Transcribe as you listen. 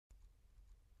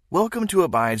Welcome to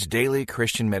Abide's Daily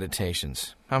Christian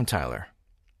Meditations. I'm Tyler.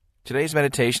 Today's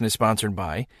meditation is sponsored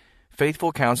by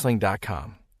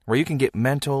FaithfulCounseling.com, where you can get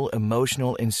mental,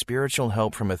 emotional, and spiritual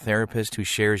help from a therapist who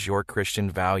shares your Christian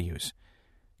values.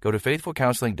 Go to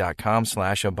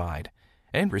FaithfulCounseling.com/abide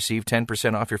and receive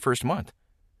 10% off your first month.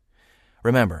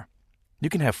 Remember, you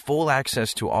can have full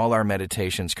access to all our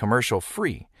meditations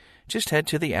commercial-free. Just head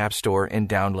to the App Store and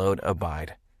download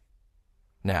Abide.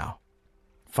 Now,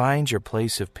 find your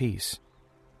place of peace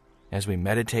as we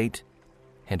meditate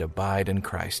and abide in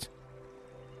Christ.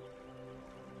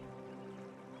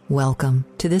 Welcome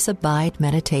to this Abide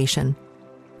meditation.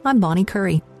 I'm Bonnie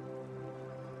Curry.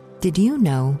 Did you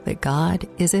know that God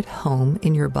is at home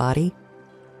in your body?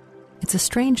 It's a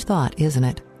strange thought, isn't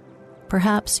it?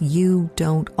 Perhaps you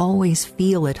don't always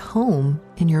feel at home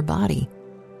in your body.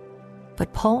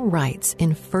 But Paul writes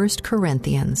in 1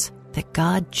 Corinthians that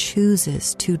God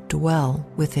chooses to dwell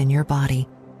within your body.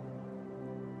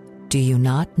 Do you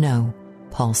not know,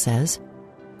 Paul says,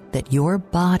 that your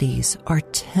bodies are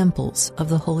temples of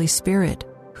the Holy Spirit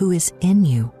who is in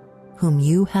you, whom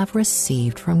you have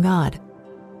received from God?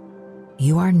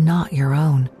 You are not your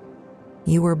own.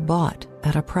 You were bought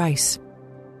at a price.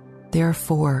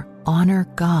 Therefore, honor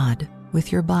God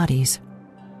with your bodies.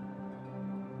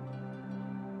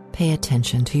 Pay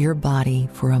attention to your body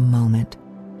for a moment.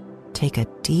 Take a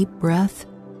deep breath,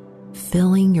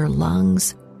 filling your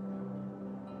lungs.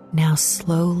 Now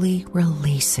slowly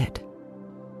release it,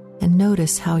 and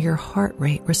notice how your heart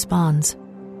rate responds.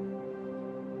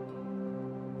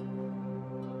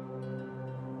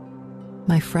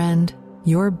 My friend,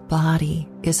 your body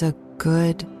is a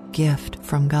good gift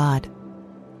from God,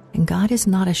 and God is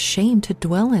not ashamed to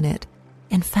dwell in it.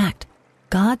 In fact,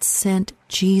 God sent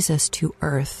Jesus to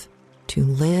earth to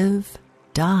live,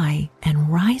 die, and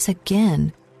rise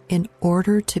again in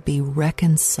order to be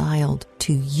reconciled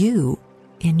to you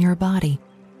in your body.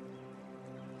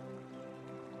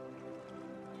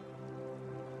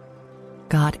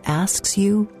 God asks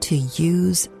you to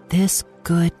use this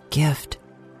good gift,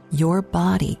 your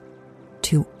body,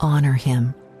 to honor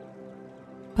Him.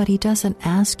 But He doesn't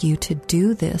ask you to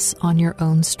do this on your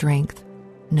own strength.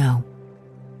 No.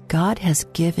 God has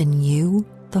given you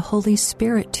the Holy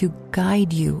Spirit to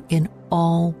guide you in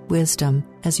all wisdom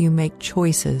as you make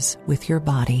choices with your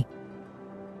body.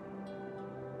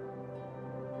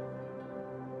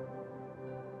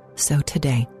 So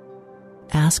today,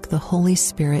 ask the Holy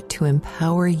Spirit to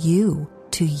empower you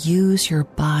to use your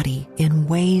body in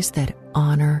ways that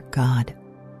honor God.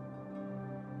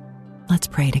 Let's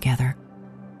pray together.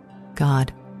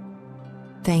 God,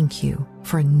 thank you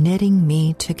for knitting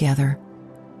me together.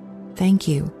 Thank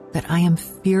you that I am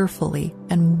fearfully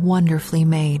and wonderfully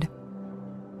made.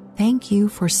 Thank you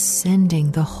for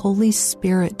sending the Holy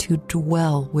Spirit to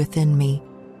dwell within me.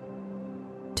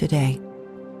 Today,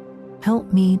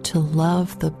 help me to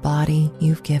love the body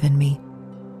you've given me.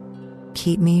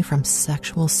 Keep me from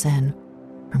sexual sin,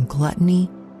 from gluttony,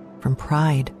 from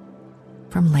pride,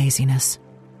 from laziness.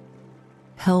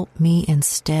 Help me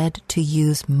instead to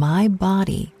use my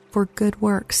body for good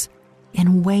works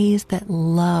in ways that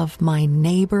love my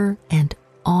neighbor and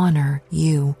honor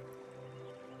you.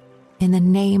 In the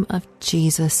name of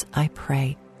Jesus, I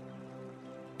pray.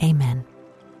 Amen.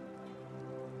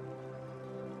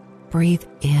 Breathe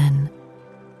in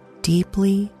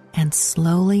deeply and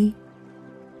slowly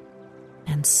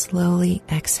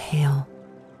exhale,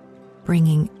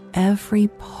 bringing every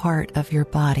part of your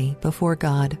body before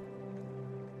God.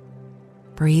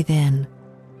 Breathe in,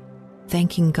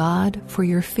 thanking God for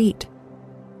your feet,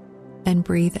 and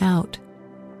breathe out,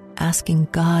 asking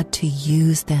God to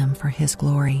use them for His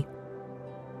glory.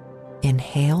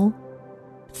 Inhale,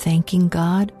 thanking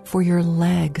God for your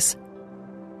legs,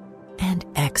 and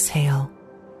exhale,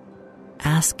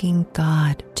 asking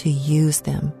God to use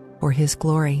them for His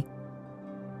glory.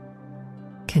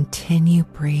 Continue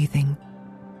breathing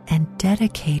and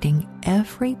dedicating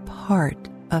every part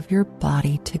of your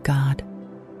body to God.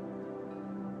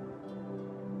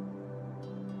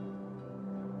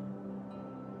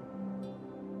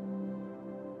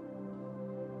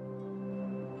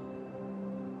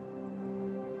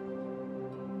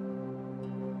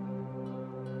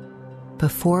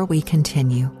 Before we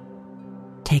continue,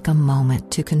 take a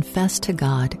moment to confess to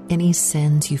God any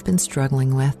sins you've been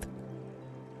struggling with.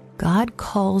 God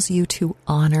calls you to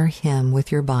honor Him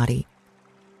with your body.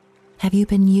 Have you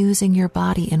been using your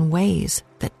body in ways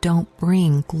that don't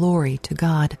bring glory to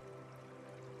God?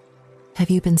 Have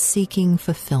you been seeking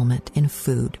fulfillment in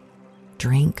food,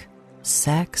 drink,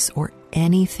 sex, or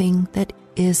anything that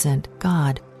isn't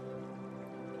God?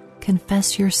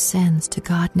 Confess your sins to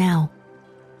God now.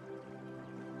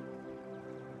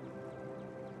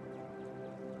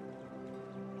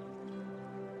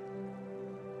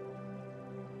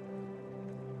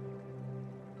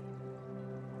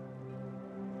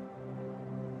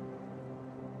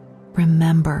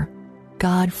 Remember,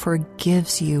 God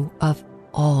forgives you of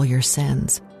all your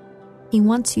sins. He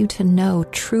wants you to know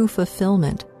true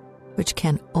fulfillment, which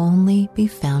can only be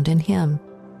found in Him.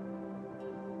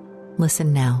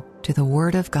 Listen now to the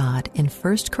Word of God in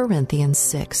 1 Corinthians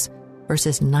 6,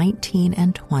 verses 19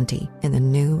 and 20 in the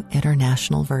New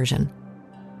International Version.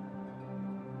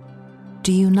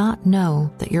 Do you not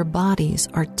know that your bodies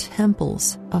are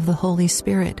temples of the Holy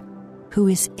Spirit, who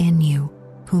is in you,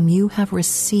 whom you have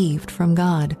received from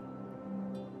God?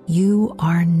 You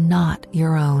are not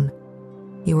your own.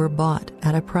 You were bought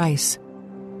at a price.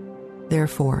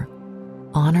 Therefore,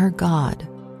 honor God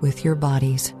with your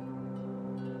bodies.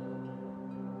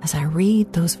 As I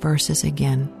read those verses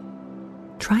again,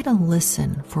 try to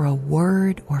listen for a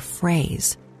word or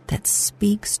phrase that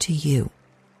speaks to you.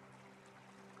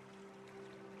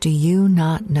 Do you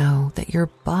not know that your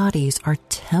bodies are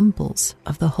temples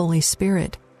of the Holy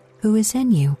Spirit, who is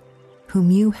in you,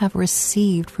 whom you have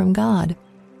received from God?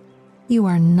 You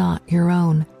are not your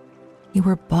own. You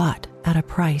were bought at a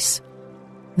price.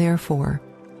 Therefore,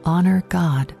 honor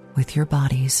God with your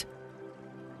bodies.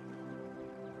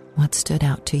 What stood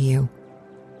out to you?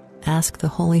 Ask the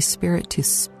Holy Spirit to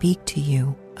speak to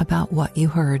you about what you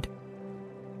heard.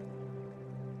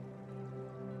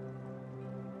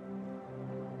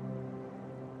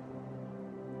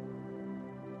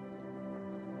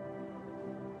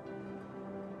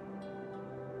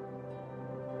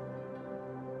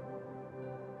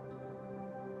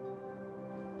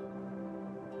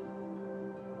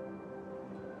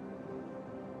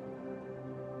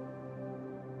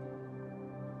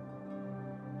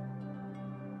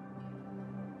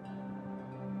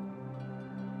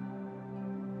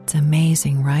 It's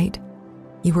amazing, right?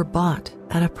 You were bought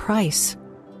at a price.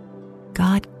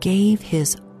 God gave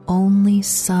His only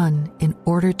Son in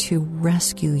order to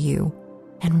rescue you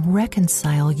and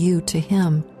reconcile you to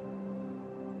Him.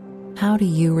 How do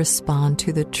you respond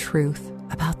to the truth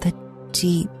about the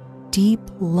deep, deep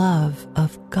love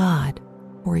of God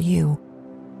for you?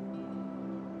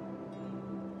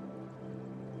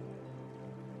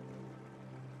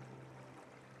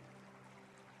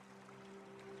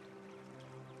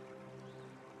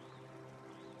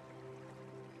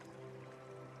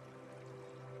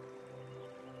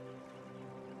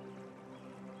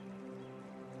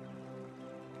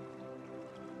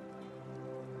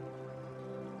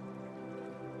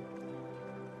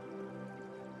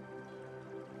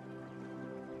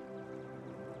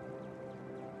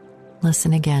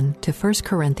 Listen again to 1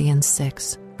 Corinthians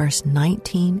 6, verse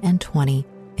 19 and 20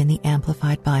 in the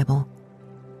Amplified Bible.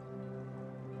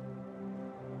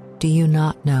 Do you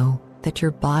not know that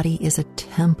your body is a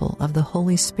temple of the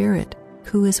Holy Spirit,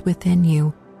 who is within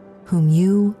you, whom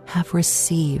you have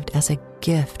received as a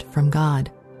gift from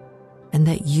God, and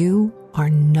that you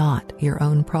are not your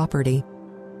own property?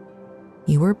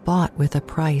 You were bought with a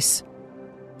price.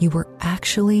 You were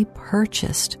actually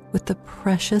purchased with the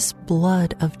precious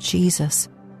blood of Jesus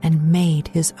and made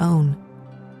His own.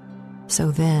 So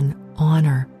then,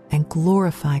 honor and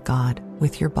glorify God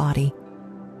with your body.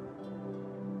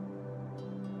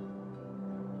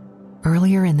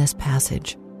 Earlier in this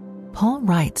passage, Paul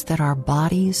writes that our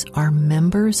bodies are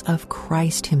members of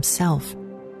Christ Himself.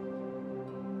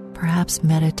 Perhaps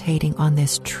meditating on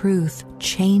this truth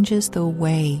changes the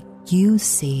way you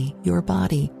see your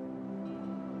body.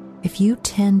 If you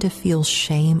tend to feel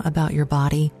shame about your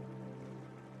body,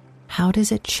 how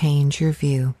does it change your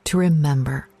view to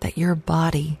remember that your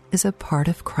body is a part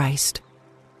of Christ?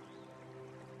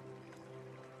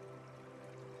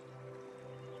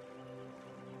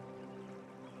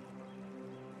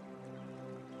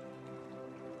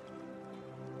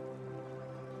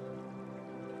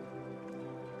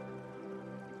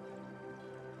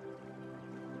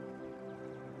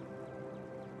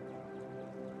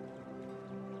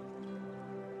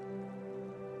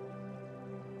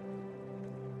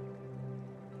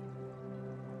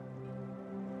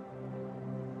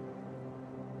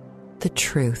 The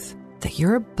truth that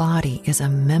your body is a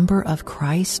member of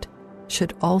Christ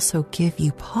should also give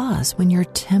you pause when you're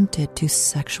tempted to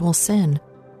sexual sin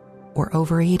or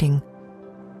overeating.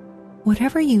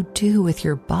 Whatever you do with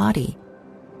your body,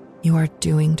 you are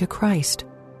doing to Christ.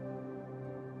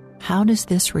 How does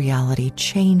this reality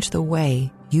change the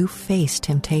way you face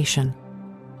temptation?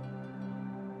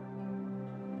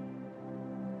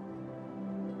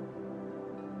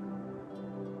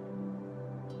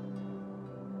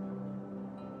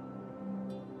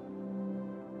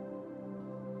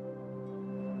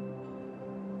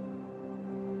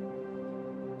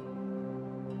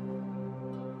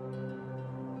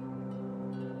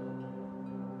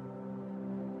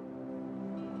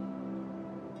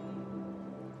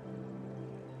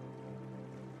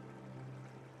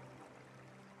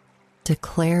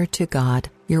 Declare to God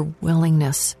your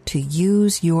willingness to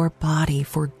use your body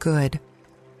for good.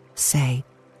 Say,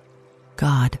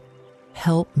 God,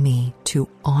 help me to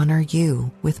honor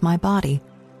you with my body.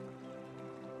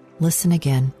 Listen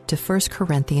again to 1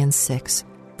 Corinthians 6,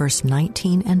 verse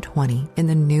 19 and 20 in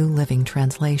the New Living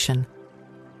Translation.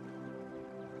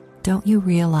 Don't you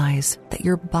realize that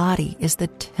your body is the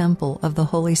temple of the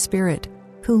Holy Spirit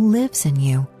who lives in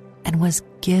you and was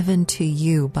given to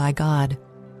you by God?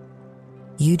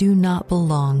 You do not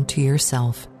belong to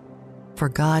yourself, for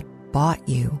God bought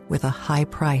you with a high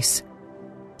price,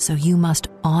 so you must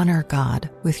honor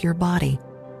God with your body.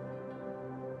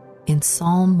 In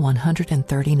Psalm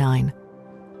 139,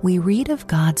 we read of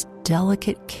God's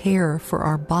delicate care for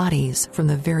our bodies from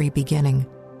the very beginning.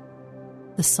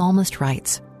 The psalmist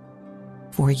writes,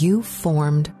 "For you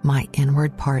formed my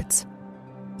inward parts.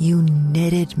 You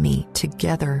knitted me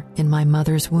together in my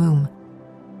mother's womb.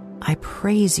 I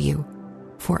praise you,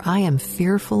 for I am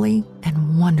fearfully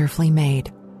and wonderfully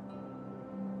made."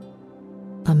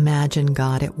 Imagine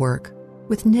God at work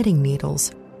with knitting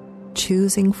needles,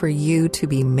 choosing for you to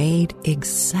be made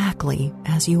exactly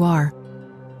as you are.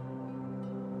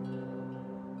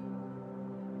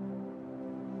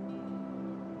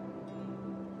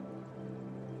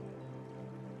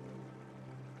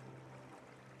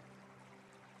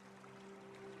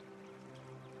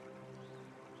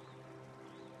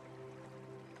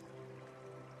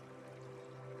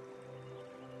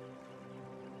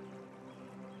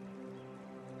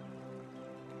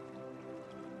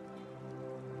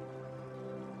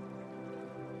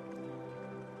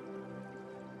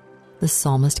 The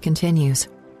psalmist continues,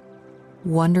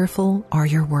 "Wonderful are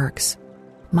your works.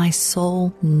 My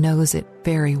soul knows it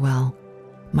very well.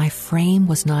 My frame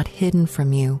was not hidden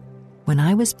from you when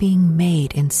I was being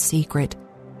made in secret,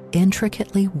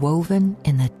 intricately woven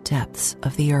in the depths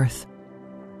of the earth."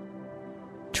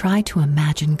 Try to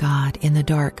imagine God in the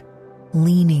dark,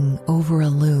 leaning over a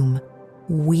loom,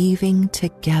 weaving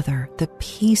together the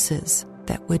pieces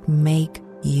that would make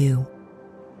you.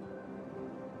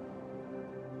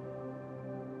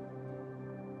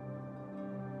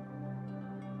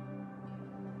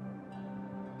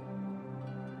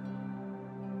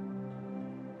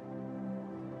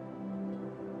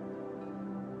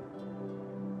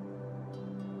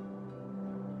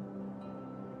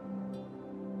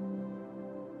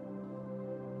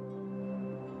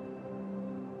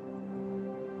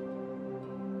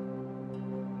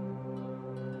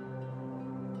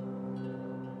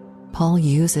 Paul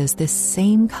uses this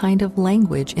same kind of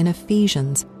language in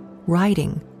Ephesians,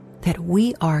 writing that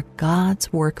we are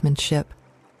God's workmanship,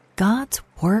 God's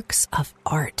works of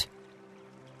art,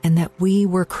 and that we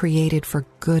were created for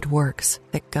good works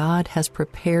that God has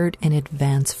prepared in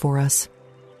advance for us.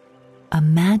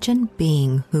 Imagine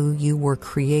being who you were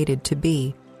created to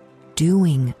be,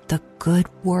 doing the good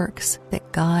works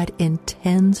that God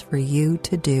intends for you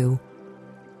to do.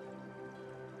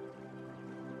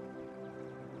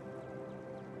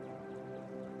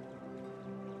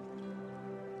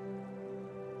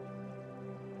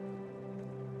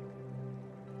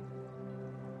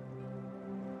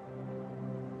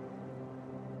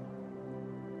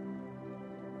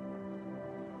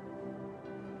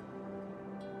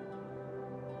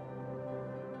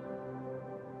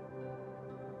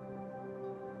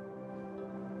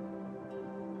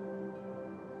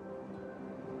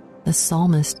 The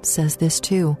psalmist says this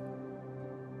too.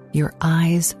 "Your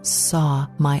eyes saw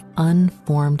my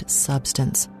unformed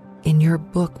substance. In your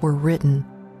book were written,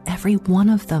 every one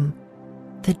of them,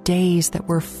 the days that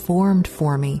were formed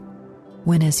for me,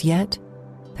 when as yet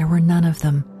there were none of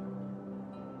them."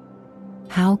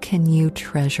 How can you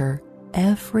treasure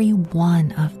every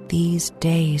one of these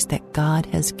days that God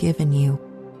has given you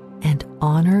and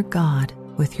honor God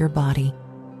with your body?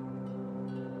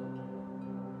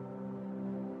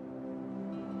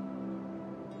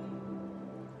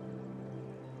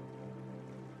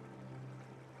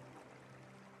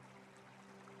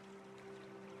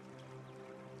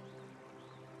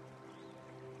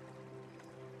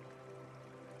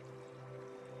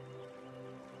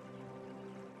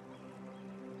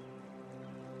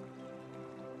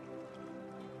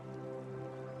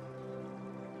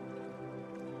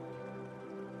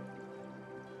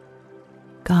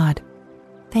 God,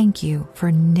 thank you for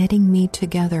knitting me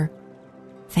together.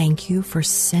 Thank you for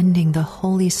sending the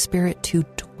Holy Spirit to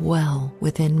dwell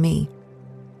within me.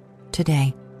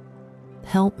 Today,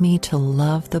 help me to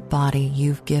love the body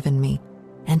you've given me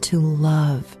and to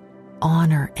love,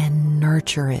 honor, and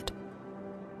nurture it.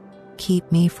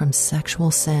 Keep me from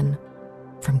sexual sin,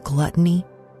 from gluttony,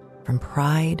 from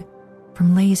pride,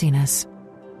 from laziness.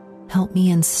 Help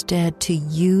me instead to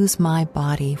use my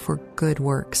body for good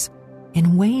works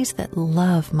in ways that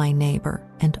love my neighbor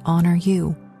and honor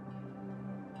you.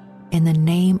 In the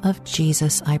name of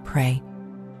Jesus, I pray.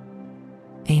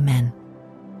 Amen.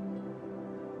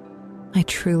 I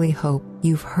truly hope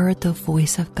you've heard the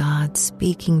voice of God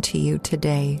speaking to you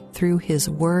today through His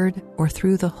Word or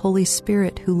through the Holy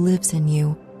Spirit who lives in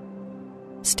you.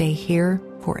 Stay here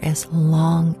for as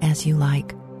long as you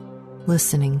like,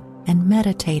 listening and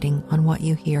meditating on what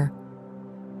you hear.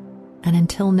 And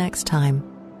until next time,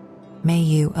 may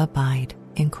you abide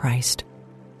in Christ.